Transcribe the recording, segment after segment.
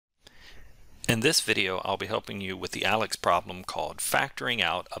In this video, I'll be helping you with the ALEKS problem called factoring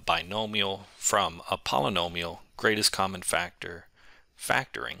out a binomial from a polynomial greatest common factor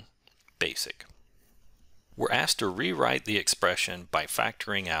factoring basic. We're asked to rewrite the expression by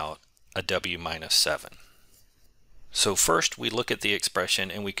factoring out a w minus 7. So first we look at the expression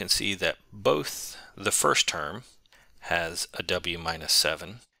and we can see that both the first term has a w minus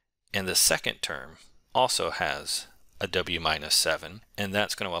 7 and the second term also has a w minus 7, and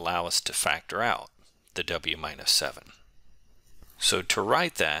that's going to allow us to factor out the w minus 7. So to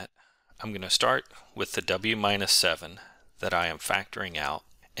write that, I'm going to start with the w minus 7 that I am factoring out,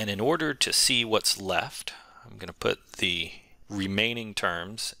 and in order to see what's left, I'm going to put the remaining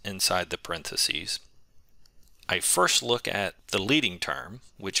terms inside the parentheses. I first look at the leading term,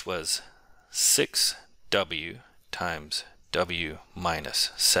 which was 6w times w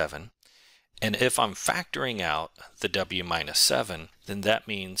minus 7. And if I'm factoring out the w minus 7, then that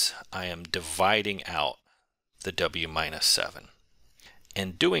means I am dividing out the w minus 7.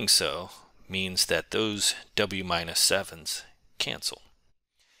 And doing so means that those w minus 7s cancel.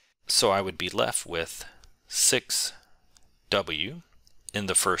 So I would be left with 6w in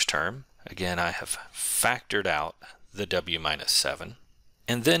the first term. Again, I have factored out the w minus 7.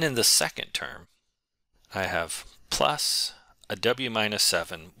 And then in the second term, I have plus a w minus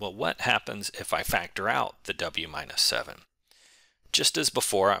 7. Well, what happens if I factor out the w minus 7? Just as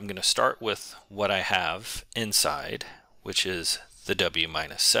before, I'm going to start with what I have inside, which is the w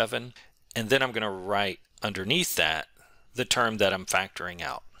minus 7, and then I'm going to write underneath that the term that I'm factoring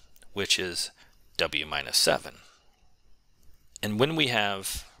out, which is w minus 7. And when we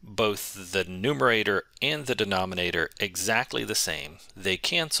have both the numerator and the denominator exactly the same, they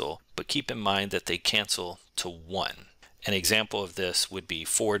cancel, but keep in mind that they cancel to 1. An example of this would be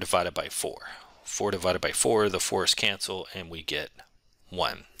 4 divided by 4. 4 divided by 4, the 4's cancel and we get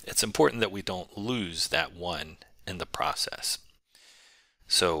 1. It's important that we don't lose that 1 in the process.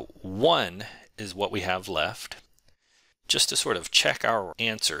 So 1 is what we have left. Just to sort of check our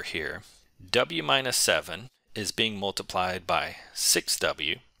answer here, w minus 7 is being multiplied by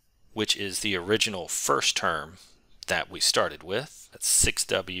 6w, which is the original first term that we started with. That's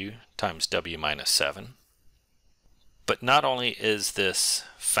 6w times w minus 7. But not only is this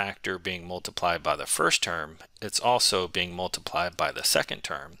factor being multiplied by the first term, it's also being multiplied by the second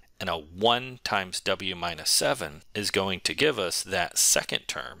term. And a 1 times w minus 7 is going to give us that second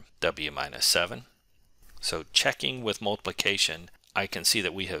term, w minus 7. So checking with multiplication, I can see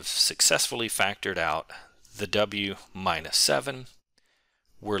that we have successfully factored out the w minus 7.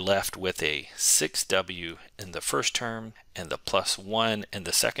 We're left with a 6w in the first term and the plus 1 in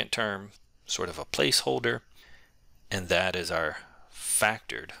the second term, sort of a placeholder. And that is our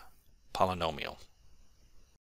factored polynomial.